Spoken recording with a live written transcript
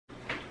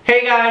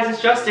Hey guys,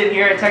 it's Justin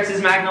here at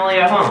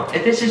TexasMagnoliaHome.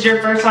 If this is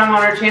your first time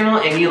on our channel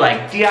and you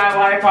like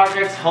DIY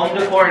projects, home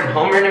decor, and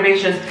home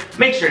renovations,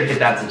 make sure to hit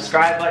that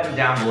subscribe button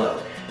down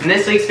below. In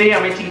this week's video,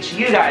 I'm going to teach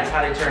you guys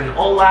how to turn an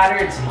old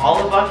ladder and some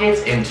olive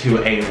buckets into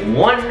a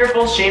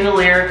wonderful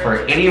chandelier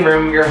for any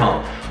room of your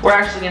home. We're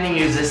actually going to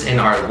use this in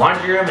our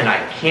laundry room and I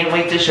can't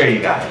wait to show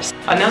you guys.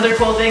 Another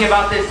cool thing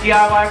about this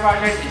DIY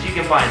project is you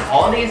can find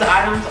all these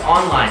items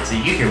online so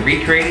you can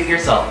recreate it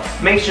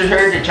yourself. Make sure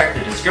to check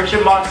the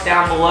description box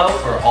down below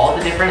for all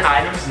the different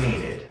items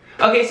needed.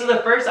 Okay, so the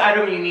first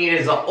item you need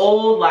is an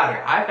old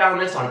ladder. I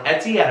found this on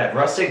Etsy at a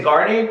rustic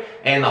garden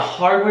and the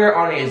hardware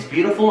on it is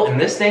beautiful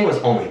and this thing was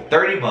only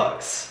 30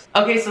 bucks.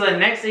 Okay, so the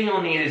next thing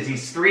you'll need is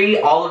these 3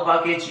 olive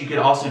buckets. You could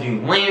also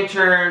do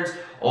lanterns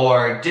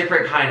or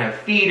different kind of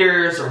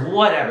feeders or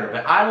whatever,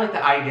 but I like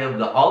the idea of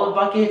the olive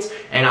buckets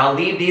and I'll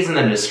leave these in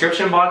the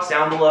description box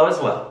down below as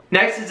well.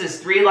 Next is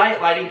this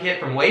 3-light lighting kit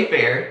from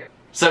WayFair,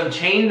 some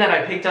chain that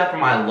I picked up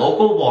from my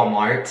local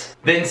Walmart,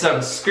 then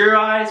some screw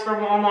eyes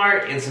from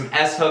Walmart and some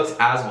S-hooks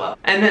as well.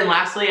 And then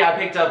lastly, I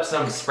picked up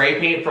some spray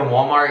paint from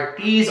Walmart.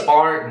 These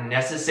aren't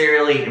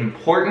necessarily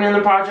important in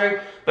the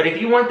project, but if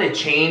you want the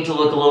chain to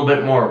look a little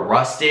bit more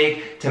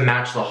rustic to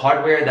match the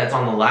hardware that's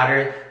on the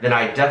ladder, then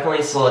I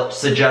definitely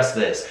suggest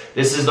this.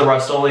 This is the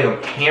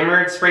Rust-Oleum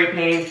hammered spray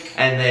paint,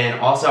 and then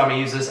also I'm gonna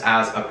use this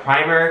as a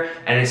primer,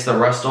 and it's the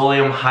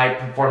Rust-Oleum high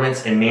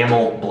performance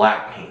enamel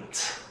black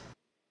paint.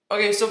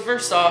 Okay, so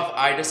first off,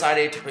 I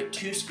decided to put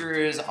 2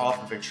 screws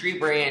off of a tree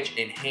branch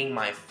and hang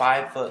my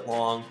 5-foot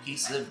long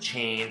piece of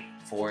chain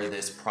for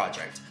this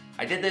project.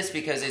 I did this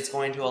because it's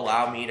going to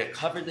allow me to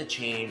cover the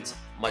chains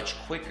much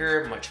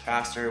quicker, much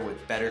faster,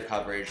 with better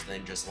coverage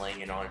than just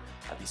laying it on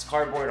a piece of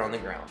cardboard on the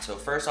ground. So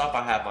first off,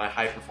 I have my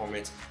high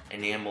performance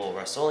enamel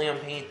Rust-Oleum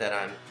paint that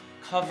I'm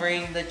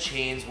covering the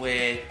chains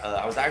with.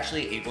 I was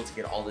actually able to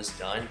get all this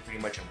done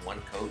pretty much in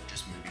one coat,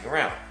 just moving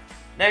around.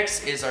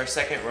 Next is our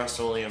second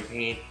Rust-Oleum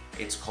paint.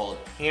 It's called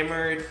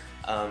Hammered,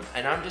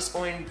 and I'm just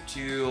going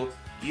to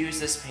use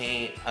this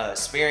paint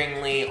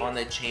sparingly on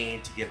the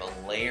chain to give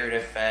a layered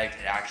effect.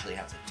 It actually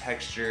has a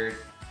textured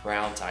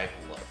ground type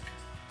look.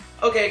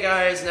 Okay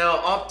guys, now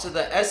off to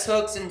the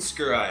S-hooks and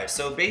screw eyes.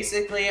 So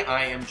basically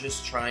I am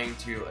just trying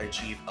to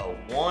achieve a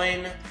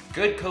 1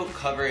 good coat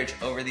coverage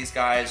over these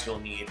guys. You'll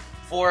need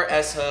 4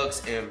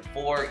 S-hooks and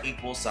 4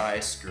 equal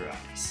size screw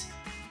eyes.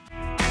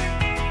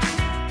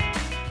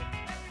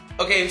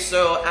 Okay,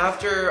 so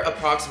after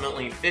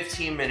approximately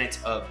 15 minutes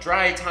of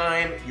dry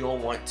time, you'll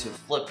want to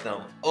flip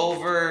them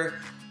over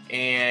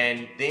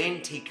and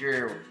then take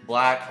your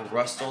black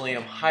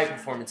Rust-Oleum high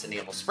performance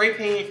enamel spray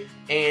paint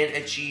and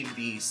achieve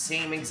the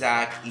same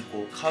exact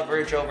equal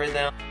coverage over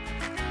them.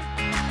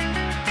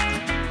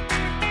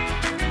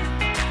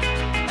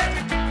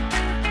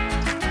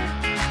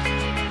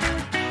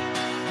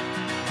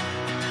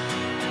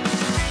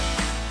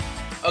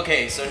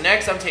 Okay, so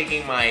next I'm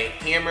taking my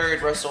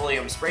hammered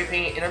Rust-Oleum spray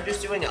paint and I'm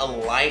just doing a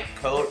light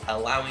coat,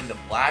 allowing the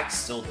black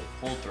still to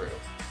pull through.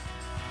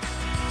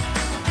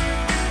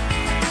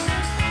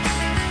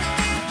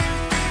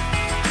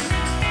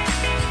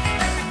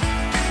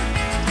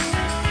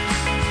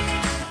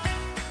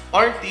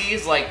 Aren't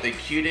these like the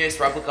cutest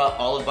replica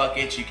olive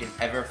buckets you can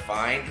ever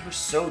find? They were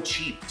so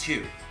cheap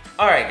too.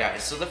 Alright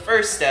guys, so the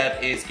first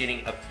step is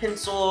getting a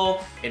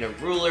pencil and a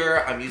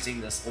ruler. I'm using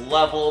this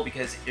level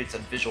because it's a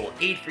visual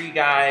aid for you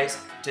guys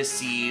to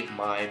see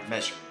my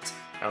measurements.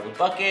 Now the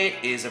bucket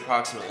is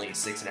approximately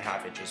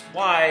 6.5 inches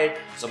wide,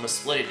 so I'm going to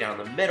split it down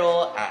the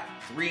middle at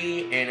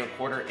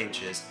 3¼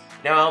 inches.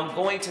 Now I'm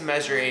going to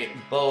measure it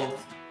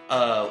both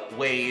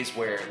ways,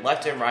 where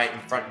left and right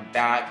and front and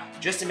back,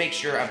 just to make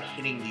sure I'm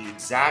hitting the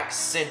exact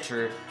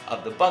center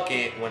of the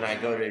bucket when I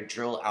go to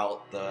drill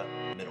out the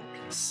middle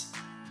piece.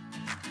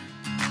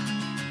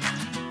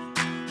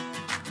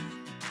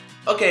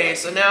 Okay,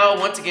 so now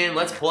once again,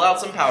 let's pull out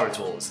some power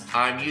tools.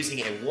 I'm using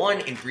a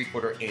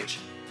 1¾ inch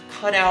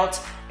cutout,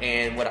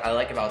 and what I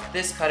like about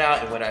this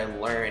cutout and what I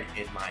learned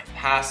in my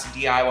past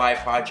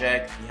DIY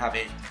project, if you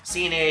haven't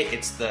seen it,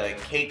 it's the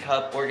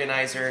K-Cup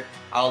organizer.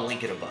 I'll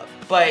link it above.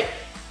 But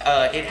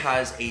it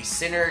has a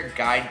center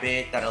guide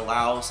bit that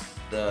allows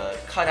the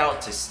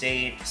cutout to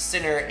stay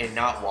center and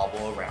not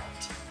wobble around.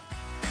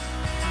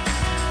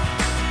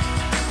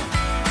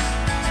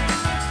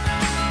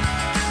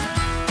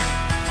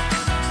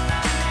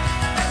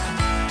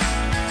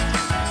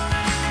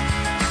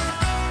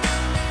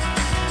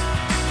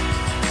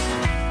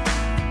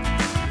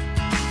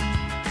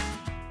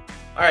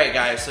 Alright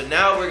guys, so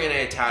now we're going to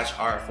attach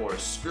our 4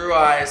 screw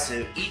eyes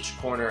to each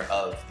corner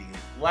of the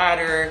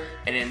ladder,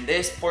 and in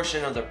this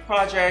portion of the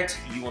project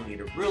you will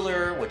need a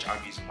ruler, which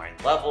I'm using my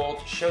level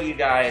to show you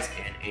guys,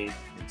 and a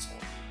pencil.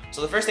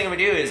 So the first thing I'm going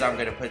to do is I'm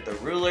going to put the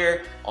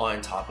ruler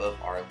on top of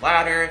our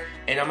ladder,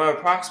 and I'm going to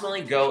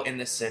approximately go in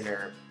the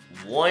center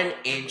 1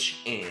 inch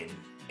in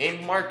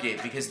and mark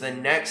it, because the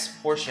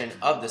next portion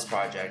of this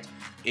project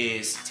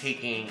is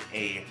taking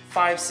a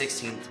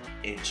 5/16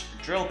 inch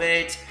drill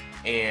bit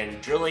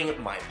and drilling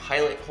my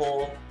pilot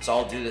hole. So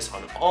I'll do this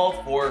on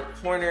all 4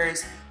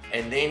 corners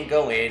and then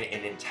go in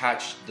and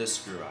attach the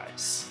screw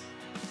eyes.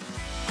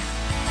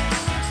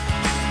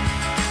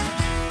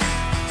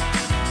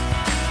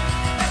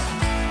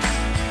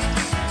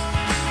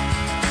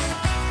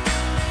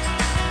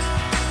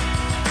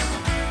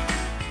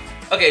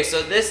 Okay,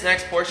 so this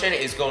next portion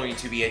is going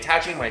to be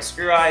attaching my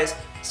screw eyes.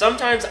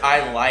 Sometimes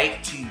I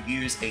like to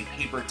use a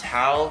paper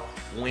towel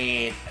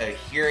when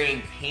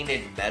adhering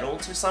painted metal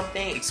to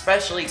something,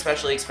 especially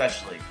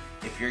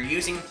if you're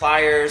using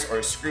pliers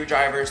or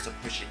screwdrivers to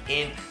push it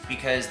in,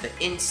 because the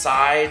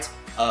insides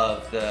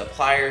of the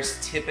pliers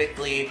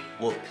typically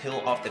will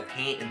peel off the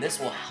paint, and this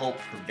will help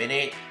prevent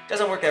it.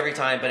 Doesn't work every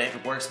time, but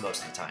it works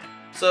most of the time.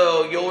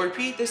 So you'll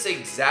repeat this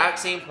exact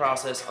same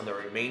process on the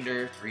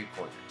remainder 3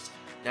 corners.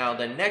 Now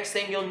the next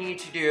thing you'll need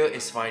to do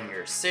is find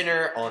your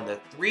center on the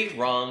 3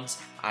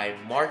 rungs. I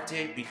marked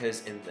it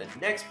because in the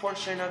next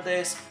portion of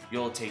this,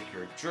 you'll take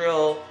your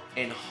drill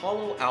and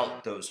hollow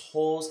out those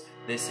holes.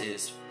 This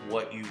is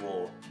what you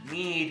will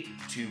need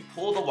to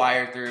pull the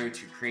wire through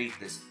to create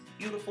this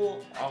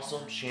beautiful,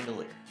 awesome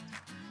chandelier.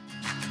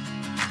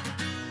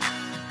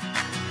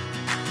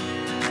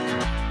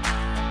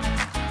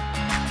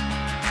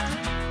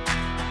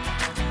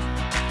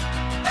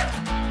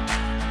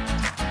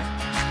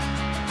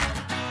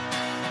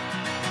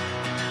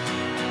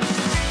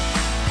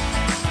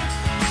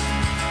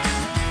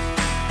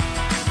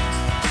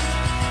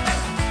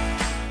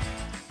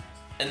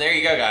 And there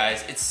you go,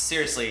 guys. It's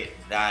seriously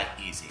that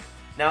easy.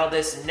 Now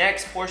this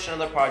next portion of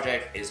the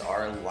project is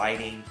our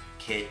lighting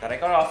kit that I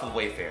got off of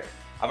WayFair.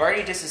 I've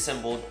already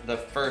disassembled the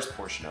first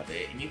portion of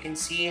it, and you can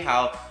see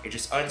how it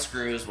just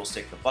unscrews. We'll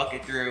stick the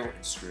bucket through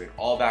and screw it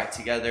all back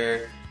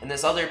together. And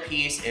this other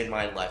piece in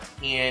my left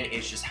hand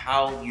is just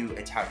how you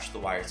attach the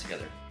wires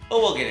together. But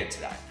we'll get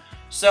into that.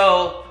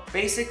 So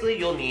basically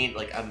you'll need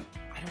like I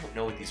don't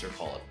know what these are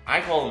called. I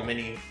call them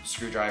mini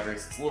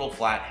screwdrivers. It's a little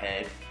flat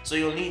head. So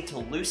you'll need to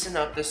loosen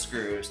up the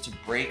screws to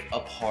break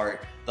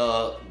apart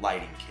the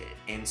lighting kit.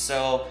 And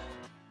so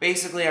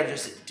basically I'm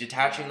just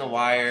detaching the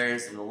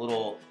wires and the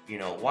little,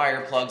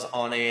 wire plugs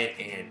on it.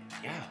 And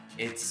yeah,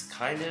 it's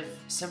kind of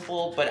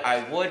simple, but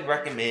I would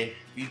recommend, if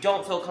you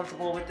don't feel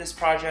comfortable with this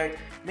project,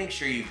 make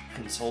sure you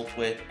consult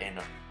with a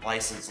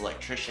licensed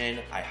electrician.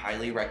 I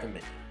highly recommend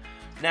it.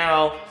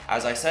 Now,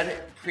 as I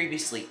said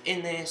previously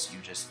in this, you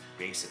just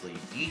basically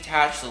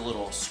detach the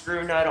little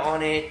screw nut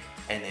on it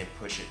and then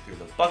push it through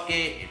the bucket.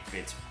 It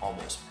fits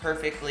almost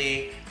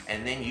perfectly,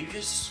 and then you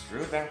just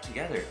screw it back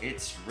together.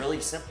 It's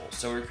really simple.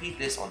 So repeat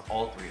this on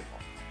all 3 of them.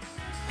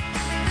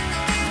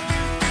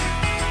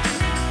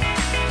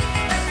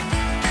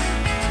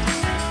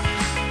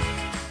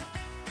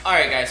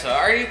 Alright guys, so I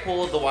already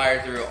pulled the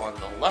wire through on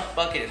the left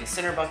bucket and the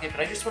center bucket, but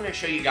I just want to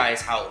show you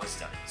guys how it was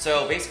done.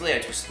 So basically I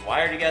twisted the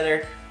wire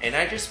together and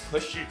I just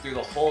pushed it through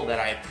the hole that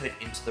I put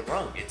into the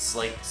rung. It's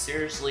like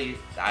seriously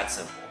that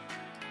simple.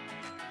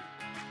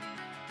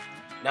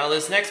 Now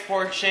this next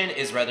portion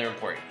is rather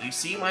important. You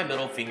see my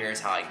middle finger is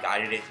how I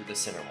guided it through the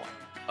center one.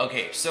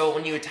 Okay, so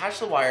when you attach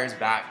the wires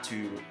back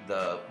to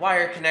the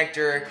wire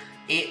connector,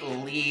 it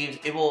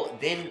will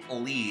then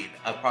leave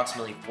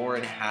approximately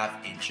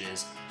 4.5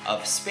 inches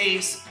of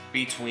space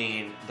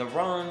between the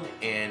rung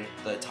and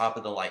the top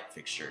of the light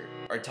fixture,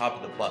 or top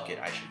of the bucket,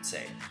 I should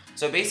say.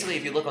 So basically,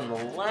 if you look on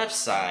the left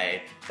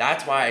side,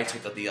 that's why I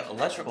took the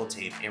electrical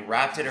tape and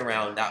wrapped it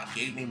around. That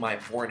gave me my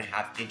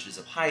 4.5 inches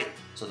of height,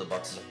 so the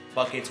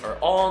buckets are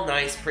all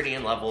nice, pretty,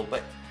 and level,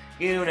 but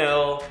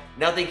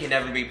nothing can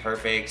ever be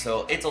perfect,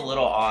 so it's a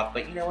little off,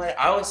 but you know what?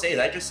 I always say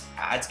that just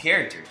adds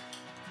character.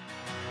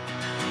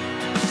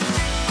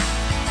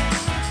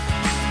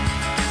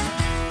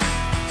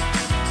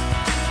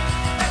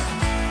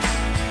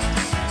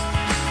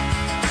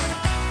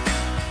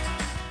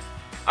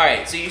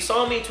 Alright, so you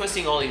saw me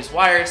twisting all these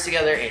wires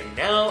together, and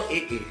now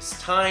it is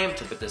time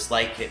to put this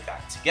light kit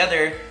back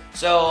together.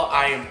 So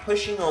I am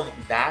pushing them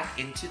back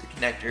into the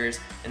connectors,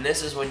 and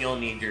this is when you'll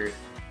need your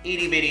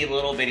itty bitty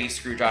little bitty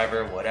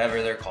screwdriver,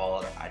 whatever they're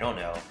called, I don't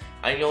know.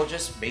 And you'll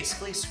just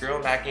basically screw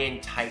them back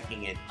in,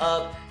 tightening it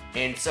up.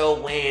 And so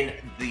when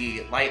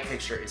the light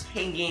fixture is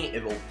hanging,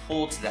 it will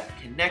pull to that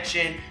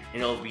connection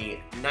and it'll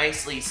be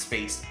nicely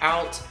spaced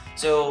out.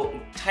 So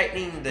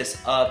tightening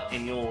this up,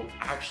 and you'll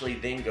actually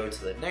then go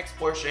to the next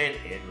portion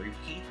and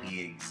repeat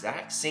the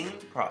exact same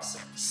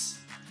process.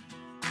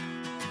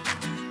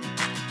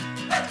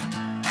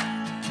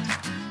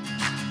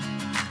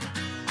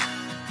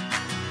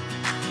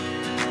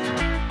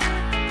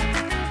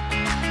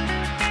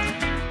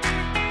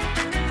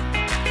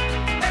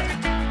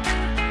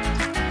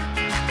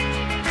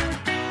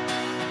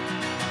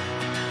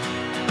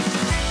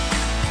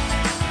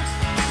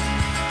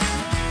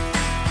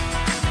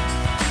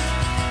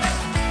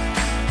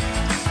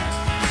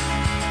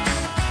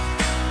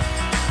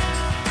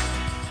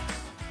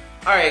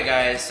 Alright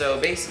guys, so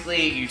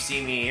basically you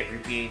see me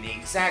repeating the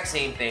exact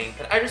same thing,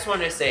 but I just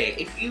want to say,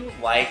 if you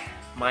like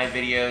my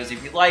videos,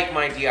 if you like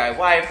my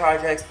DIY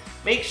projects,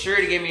 make sure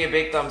to give me a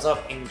big thumbs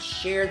up and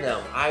share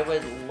them. I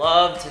would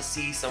love to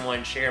see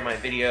someone share my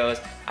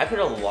videos. I put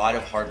a lot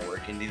of hard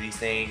work into these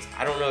things.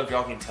 I don't know if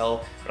y'all can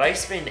tell, but I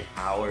spend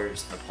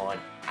hours upon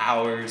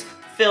hours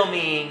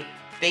filming,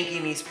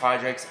 thinking these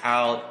projects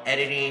out,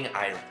 editing.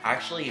 I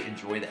actually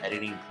enjoy the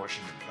editing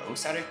portion the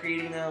most out of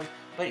creating them.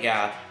 But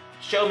yeah,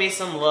 show me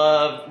some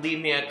love,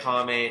 leave me a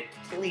comment.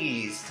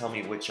 Please tell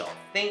me what y'all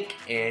think,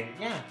 and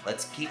yeah,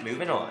 let's keep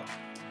moving on.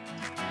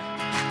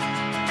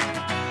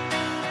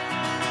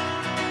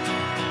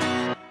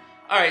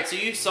 Alright, so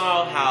you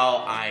saw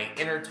how I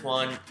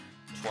twined,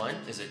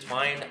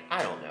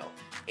 I don't know,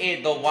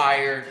 the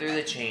wire through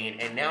the chain,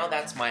 and now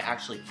that's my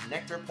actually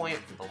connector point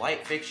for the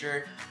light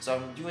fixture. So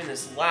I'm doing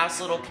this last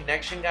little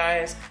connection,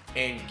 guys,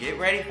 and get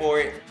ready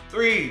for it.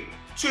 3,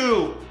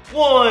 2,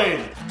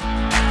 1.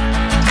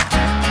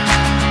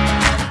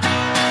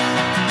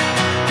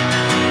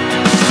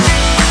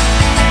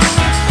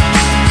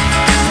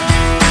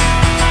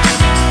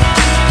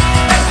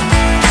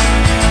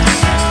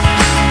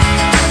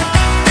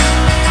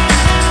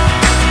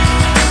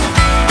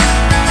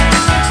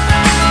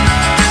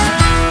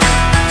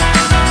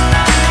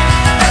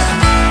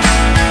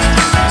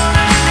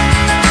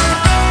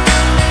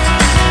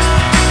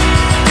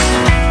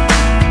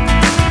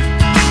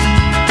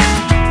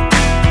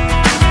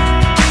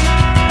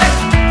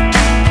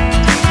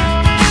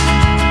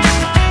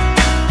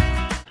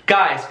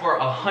 Guys, for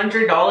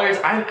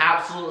 $100, I'm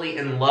absolutely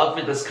in love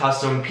with this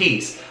custom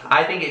piece.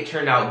 I think it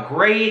turned out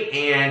great,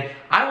 and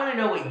I want to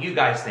know what you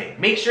guys think.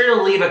 Make sure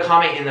to leave a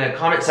comment in the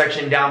comment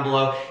section down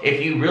below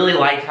if you really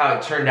liked how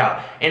it turned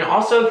out. And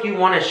also, if you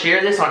want to share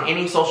this on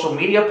any social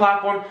media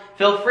platform,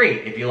 feel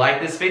free. If you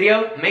like this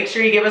video, make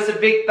sure you give us a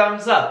big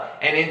thumbs up.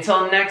 And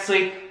until next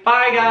week,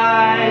 bye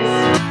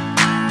guys!